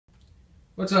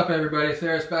What's up, everybody?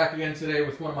 Atheris back again today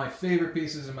with one of my favorite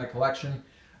pieces in my collection.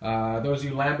 Those of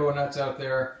you Lambo nuts out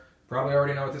there probably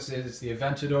already know what this is. It's the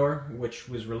Aventador, which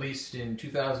was released in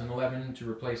 2011 to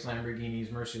replace Lamborghini's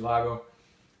Murcielago.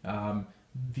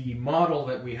 The model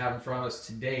that we have in front of us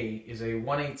today is a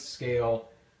 1/8 scale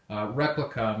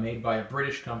replica made by a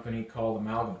British company called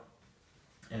Amalgam.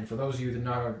 And for those of you that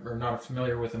are not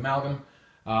familiar with Amalgam,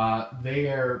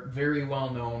 they are very well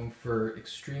known for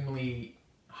extremely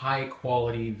high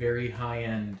quality, very high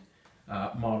end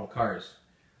model cars.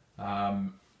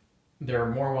 They're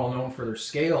more well known for their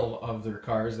scale of their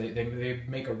cars. They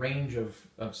make a range of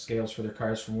scales for their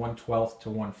cars from 1/12 to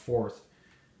 1/4,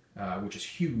 which is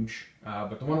huge.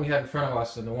 But the one we have in front of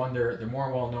us, and the one they're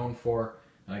more well known for,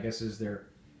 I guess, is their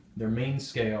main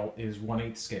scale is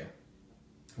 1/8 scale,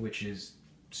 which is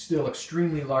still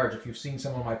extremely large. If you've seen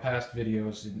some of my past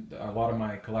videos, a lot of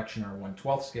my collection are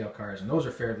 1/12 scale cars, and those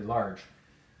are fairly large.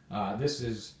 This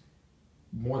is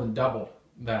more than double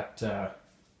that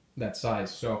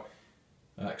size. So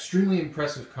extremely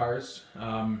impressive cars.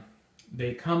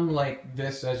 They come like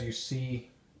this, as you see,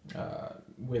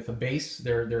 with a base.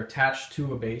 They're attached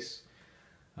to a base.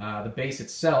 The base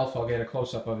itself, I'll get a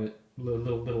close-up of it a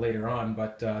little later on,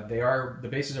 but the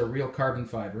bases are real carbon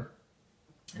fiber,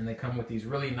 and they come with these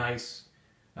really nice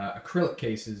acrylic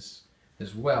cases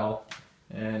as well.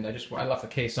 And I left the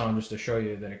case on just to show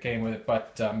you that it came with it,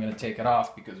 but I'm going to take it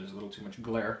off because there's a little too much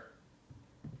glare.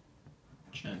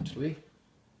 Gently.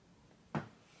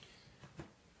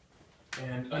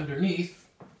 And underneath,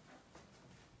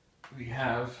 we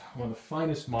have one of the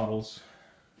finest models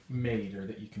made, or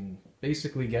that you can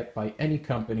basically get by any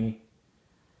company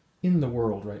in the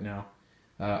world right now.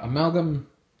 Amalgam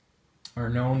are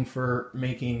known for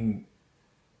making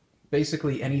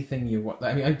basically anything you want.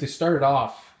 I mean, they started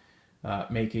off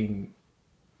making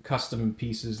custom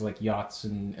pieces like yachts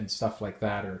and stuff like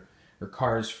that, or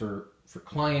cars for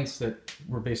clients that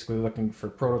were basically looking for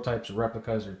prototypes or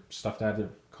replicas or stuff to add to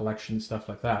their collection, stuff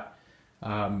like that.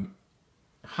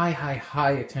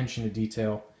 High attention to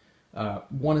detail.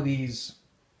 One of these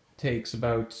takes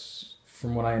about,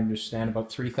 from what I understand,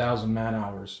 about 3,000 man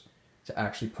hours to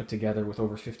actually put together, with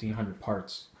over 1,500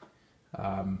 parts.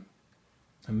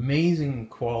 Amazing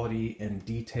quality and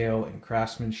detail and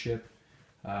craftsmanship.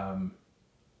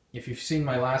 If you've seen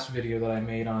my last video that I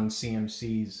made on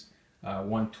CMC's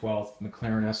 1/12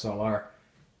 McLaren SLR,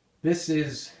 this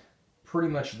is pretty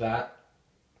much that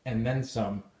and then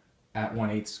some at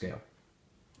 1/8 scale.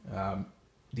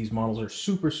 These models are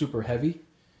super heavy.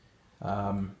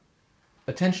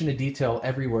 Attention to detail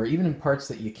everywhere, even in parts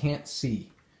that you can't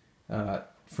see.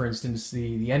 For instance,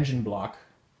 the engine block.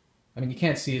 I mean, you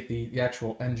can't see it. The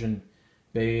actual engine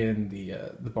bay and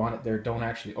the bonnet there don't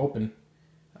actually open,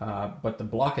 but the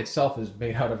block itself is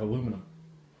made out of aluminum.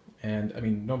 And I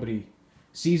mean, nobody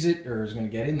sees it or is going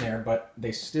to get in there, but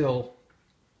they still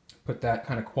put that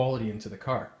kind of quality into the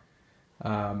car.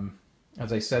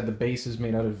 As I said, the base is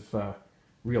made out of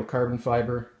real carbon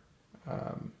fiber.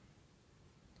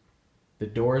 The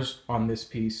doors on this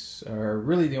piece are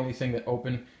really the only thing that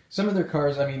open. Some of their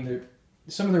cars, I mean,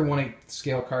 some of their 1/8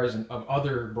 scale cars of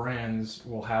other brands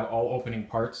will have all opening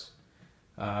parts.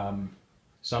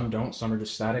 Some don't. Some are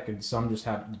just static, and some just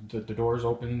have the doors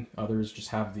open. Others just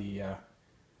have the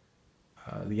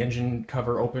engine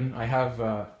cover open. I have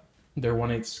their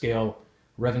 1/8 scale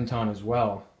Reventon as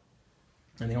well,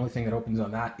 and the only thing that opens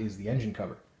on that is the engine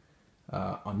cover.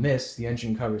 On this, the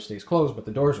engine cover stays closed, but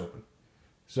the door's open.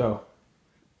 So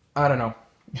I don't know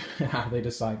how they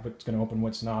decide what's going to open,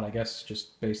 what's not. I guess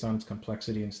just based on its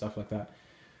complexity and stuff like that.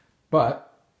 But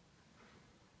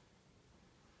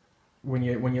when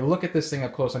you look at this thing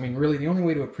up close, I mean, really the only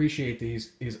way to appreciate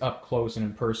these is up close and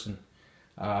in person.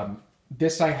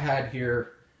 This I had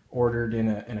here ordered in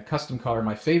a custom color,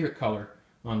 my favorite color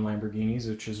on Lamborghinis,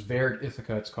 which is Verde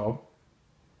Ithaca, it's called.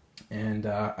 And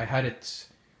I had it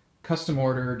custom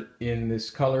ordered in this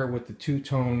color with the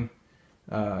two-tone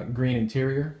green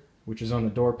interior, which is on the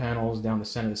door panels, down the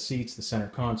center of the seats, the center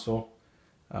console.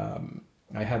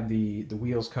 I had the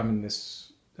wheels come in this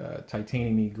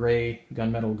titanium-y gray,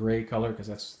 gunmetal gray color, because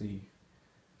that's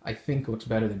I think looks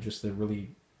better than just the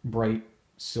really bright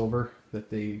silver that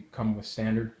they come with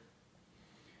standard.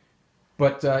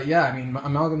 But yeah, I mean,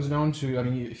 Amalgam's known to, I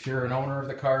mean, if you're an owner of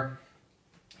the car,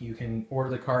 you can order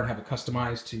the car and have it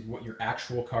customized to what your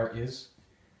actual car is.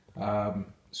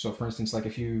 So for instance, like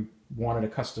if you wanted a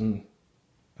custom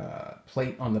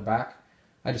plate on the back,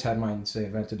 I just had mine say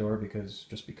Aventador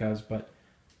just because, but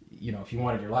you know, if you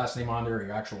wanted your last name on there or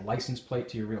your actual license plate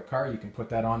to your real car, you can put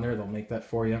that on there. They'll make that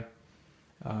for you.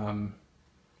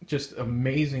 Just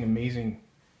amazing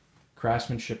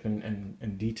craftsmanship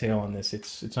and detail on this.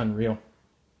 It's unreal.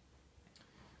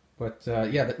 But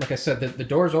yeah, like I said, the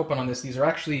doors open on this. These are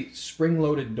actually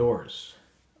spring-loaded doors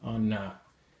on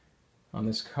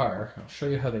this car. I'll show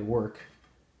you how they work.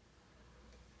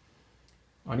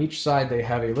 On each side, they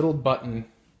have a little button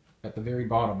at the very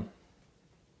bottom.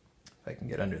 If I can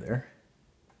get under there.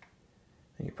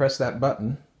 And you press that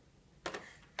button,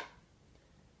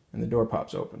 and the door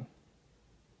pops open.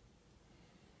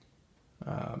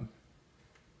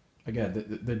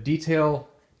 Again, the detail,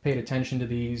 paid attention to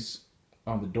these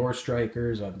on the door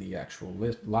strikers, on the actual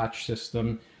latch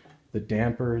system, the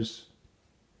dampers,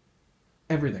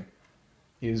 everything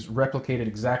is replicated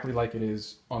exactly like it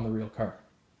is on the real car.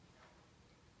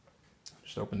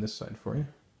 Just open this side for you.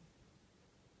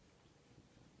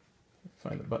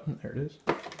 Find the button, there it is.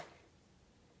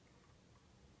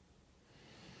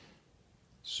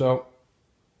 So,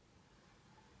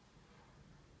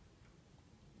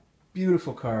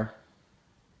 beautiful car.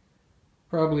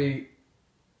 Probably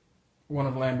one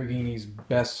of Lamborghini's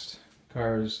best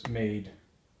cars made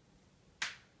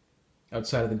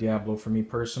outside of the Diablo for me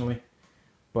personally.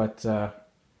 But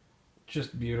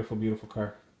just beautiful, beautiful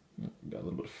car. Got a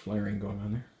little bit of flaring going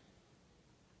on there.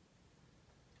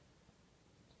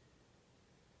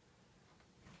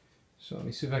 So let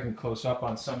me see if I can close up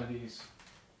on some of these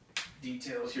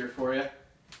details here for you.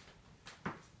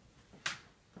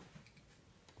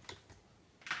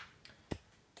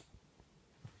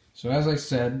 So as I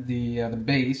said, the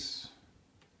base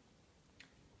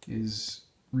is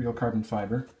real carbon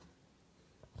fiber.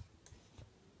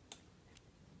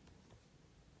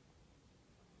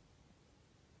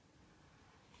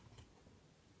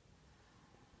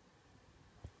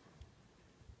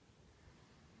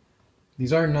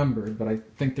 These are numbered, but I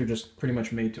think they're just pretty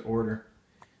much made to order.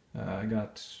 I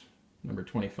got number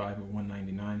 25 of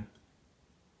 199.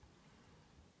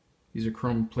 These are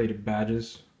chrome plated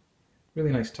badges.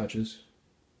 Really nice touches.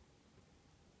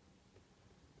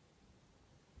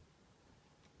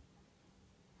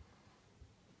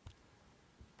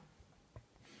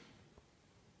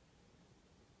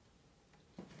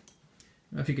 I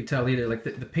don't know if you could tell either, like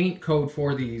the paint code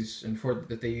for these and for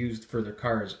that they used for their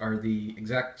cars are the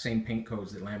exact same paint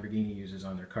codes that Lamborghini uses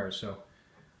on their cars, so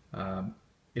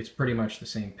it's pretty much the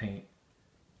same paint.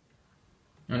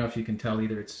 I don't know if you can tell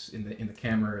either, it's in the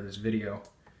camera or this video,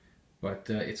 but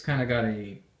it's kind of got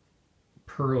a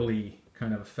pearly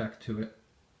kind of effect to it,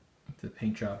 the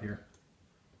paint job here.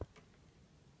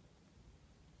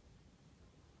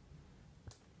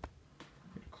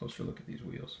 Get a closer look at these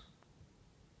wheels.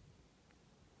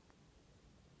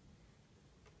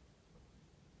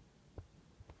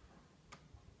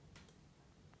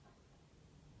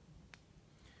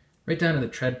 Right down to the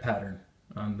tread pattern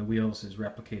on the wheels is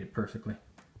replicated perfectly.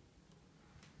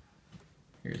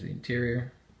 Here's the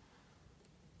interior.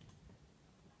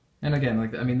 And again,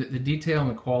 like I mean, the detail and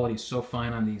the quality is so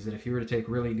fine on these that if you were to take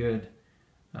really good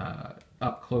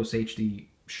up close HD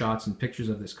shots and pictures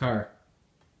of this car,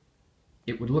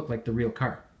 it would look like the real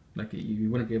car. Like you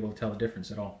wouldn't be able to tell the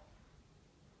difference at all.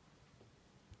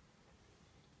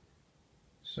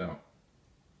 So,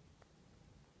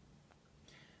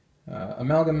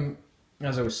 Amalgam,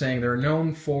 as I was saying, they're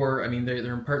known for. I mean, they're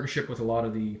in partnership with a lot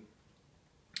of these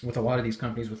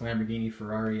companies, with Lamborghini,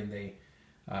 Ferrari, and they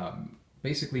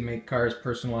basically make cars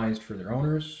personalized for their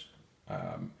owners,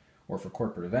 or for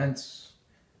corporate events,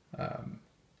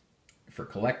 for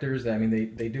collectors. I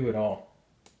mean, they do it all,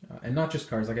 and not just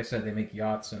cars. Like I said, they make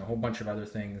yachts and a whole bunch of other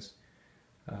things.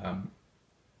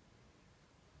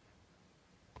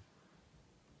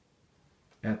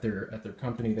 At their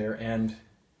company there, and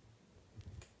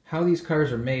how these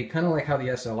cars are made, kind of like how the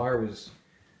SLR was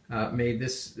made.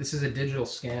 This is a digital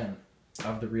scan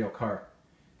of the real car,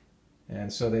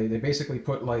 and so they basically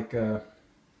put like it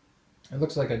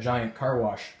looks like a giant car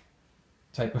wash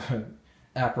type of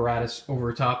apparatus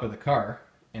over top of the car,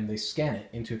 and they scan it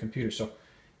into a computer. So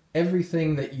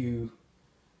everything that you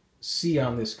see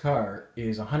on this car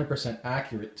is 100%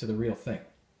 accurate to the real thing.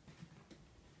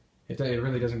 It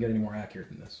really doesn't get any more accurate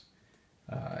than this.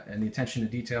 And the attention to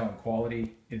detail and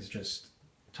quality is just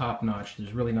top notch.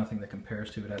 There's really nothing that compares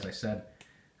to it, as I said.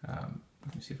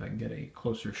 Let me see if I can get a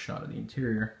closer shot of the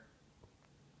interior.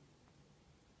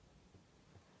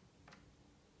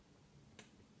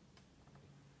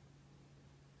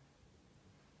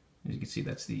 As you can see,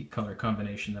 that's the color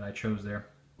combination that I chose there,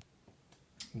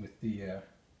 with the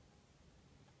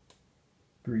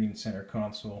green center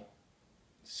console,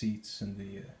 seats, and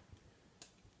the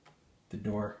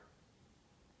door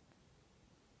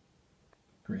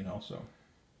green also.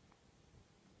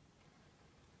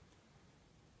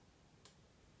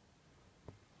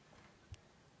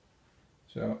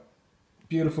 So,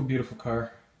 beautiful, beautiful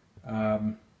car. I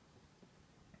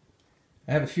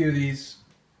have a few of these.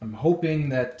 I'm hoping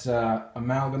that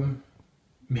Amalgam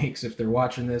makes, if they're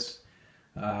watching this,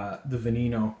 the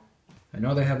Veneno. I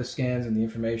know they have the scans and the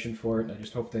information for it, and I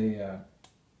just hope they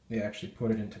actually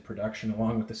put it into production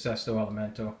along with the Sesto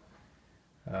Elemento.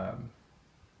 I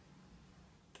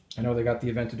know they got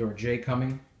the Aventador J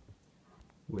coming,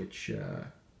 which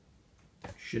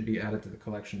should be added to the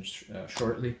collection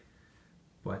shortly.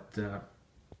 But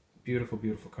beautiful,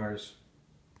 beautiful cars.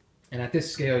 And at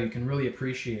this scale, you can really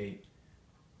appreciate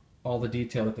all the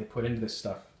detail that they put into this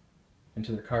stuff,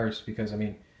 into their cars, because I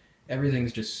mean,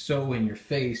 everything's just so in your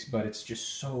face, but it's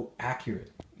just so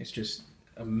accurate. It's just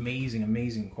amazing,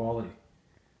 amazing quality.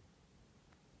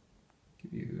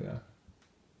 Give you a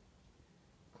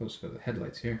close up of the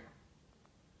headlights here.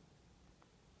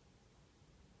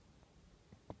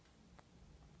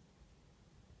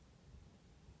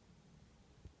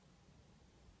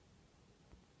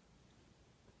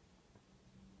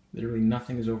 Literally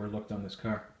nothing is overlooked on this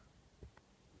car.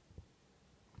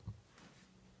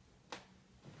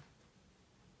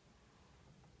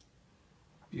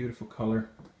 Beautiful color,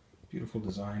 beautiful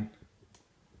design.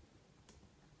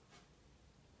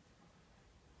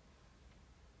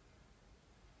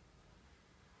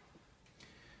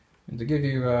 And to give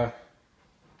you an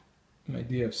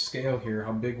idea of scale here,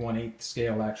 how big 1/8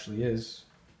 scale actually is,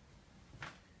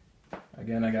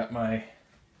 again, I got my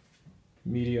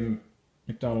medium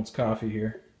McDonald's coffee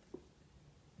here.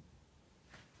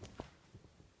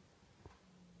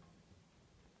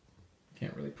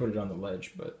 Can't really put it on the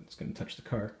ledge, but it's going to touch the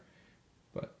car.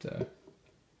 But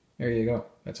there you go.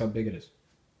 That's how big it is.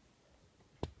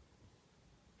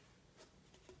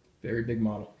 Very big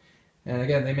model. And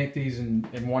again, they make these in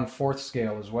 1/4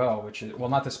 scale as well, which is, well,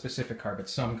 not the specific car, but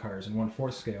some cars in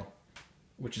 1/4 scale,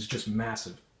 which is just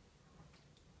massive.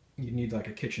 You need like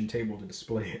a kitchen table to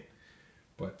display it.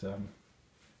 But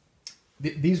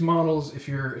these models, if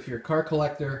you're a car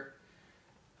collector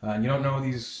and you don't know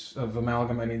these of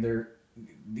Amalgam, I mean,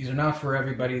 these are not for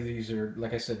everybody. These are,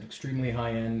 like I said, extremely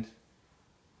high-end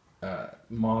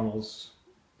models,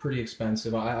 pretty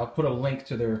expensive. I'll put a link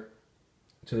to their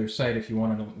site if you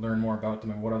want to learn more about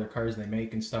them and what other cars they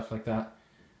make and stuff like that.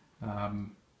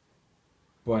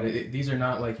 But these are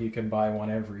not like you can buy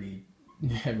one every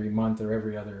month or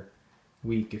every other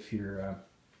week if you're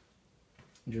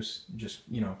just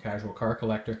you know, casual car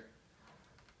collector.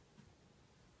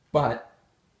 But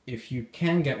if you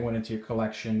can get one into your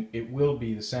collection, it will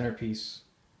be the centerpiece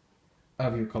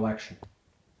of your collection,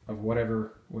 of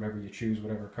whatever you choose,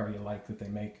 whatever car you like that they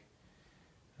make.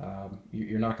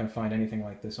 You're not going to find anything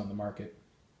like this on the market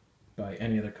by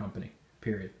any other company,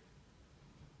 period.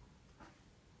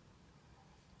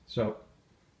 So,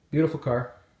 beautiful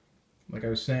car. Like I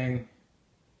was saying,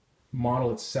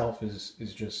 model itself is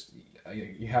just,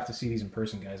 you have to see these in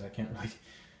person, guys. I can't really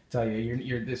tell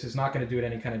you. This is not going to do it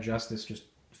any kind of justice just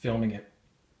filming it.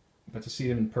 But to see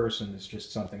them in person is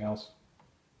just something else.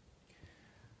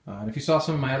 And if you saw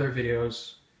some of my other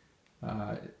videos,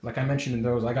 like I mentioned in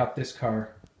those, I got this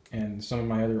car and some of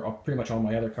my other, pretty much all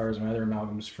my other cars, my other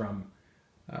Amalgams from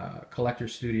Collector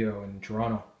Studio in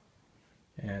Toronto.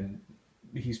 And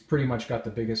he's pretty much got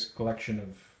the biggest collection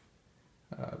of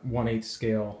 1/8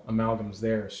 scale Amalgams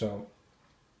there. So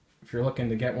if you're looking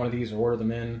to get one of these or order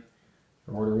them in,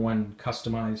 or order one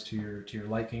customized to your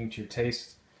liking, to your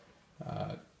taste,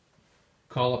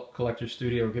 call up Collector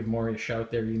Studio, give Maury a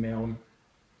shout there, email him.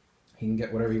 He can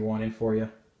get whatever you want in for you.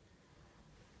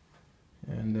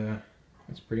 And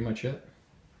that's pretty much it.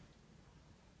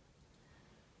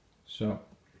 So,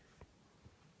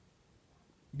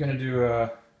 I'm going to do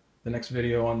the next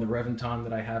video on the Reventon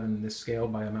that I have in this scale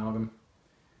by Amalgam.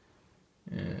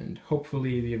 And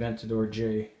hopefully the Aventador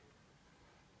J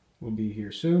will be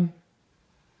here soon.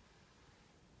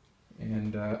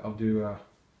 And I'll do a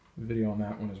video on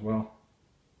that one as well.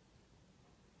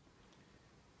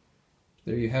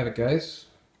 There you have it, guys.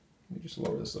 Let me just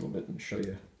lower this a little bit and show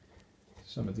you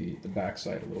some of the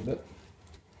backside a little bit.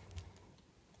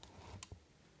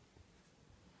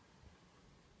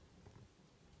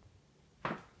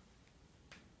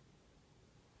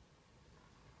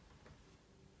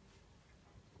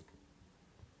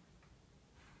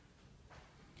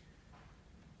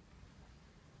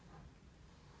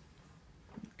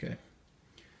 Okay,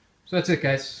 so that's it,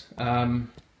 guys.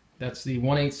 That's the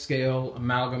 1/8 scale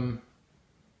Amalgam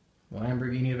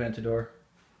Lamborghini Aventador,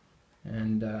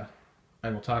 and I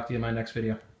will talk to you in my next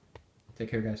video. Take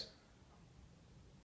care, guys.